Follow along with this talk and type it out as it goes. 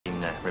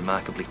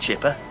remarkably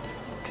chipper,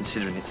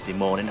 considering it's the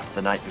morning after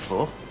the night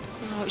before.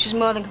 Oh, which is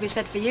more than can be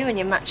said for you and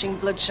your matching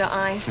bloodshot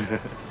eyes.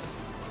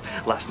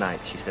 Last night,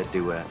 she said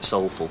they were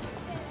soulful.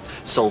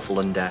 Soulful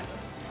and,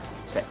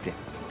 sexy.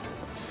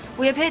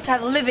 We appear to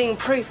have living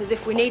proof, as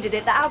if we needed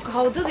it, that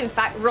alcohol does in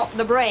fact rot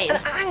the brain. And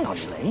hang on,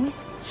 Elaine.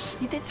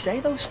 You did say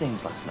those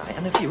things last night,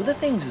 and a few other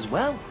things as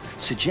well.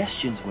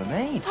 Suggestions were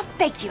made. I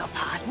beg your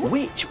pardon?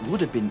 Which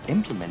would have been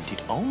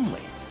implemented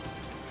only.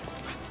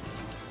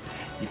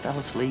 You fell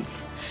asleep.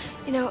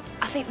 You know,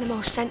 I think the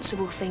most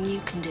sensible thing you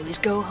can do is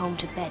go home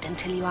to bed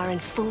until you are in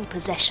full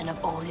possession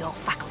of all your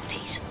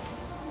faculties.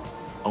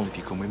 Only if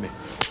you come with me.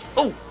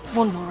 Oh!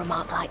 One more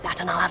remark like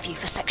that and I'll have you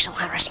for sexual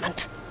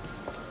harassment.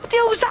 What the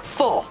hell was that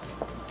for?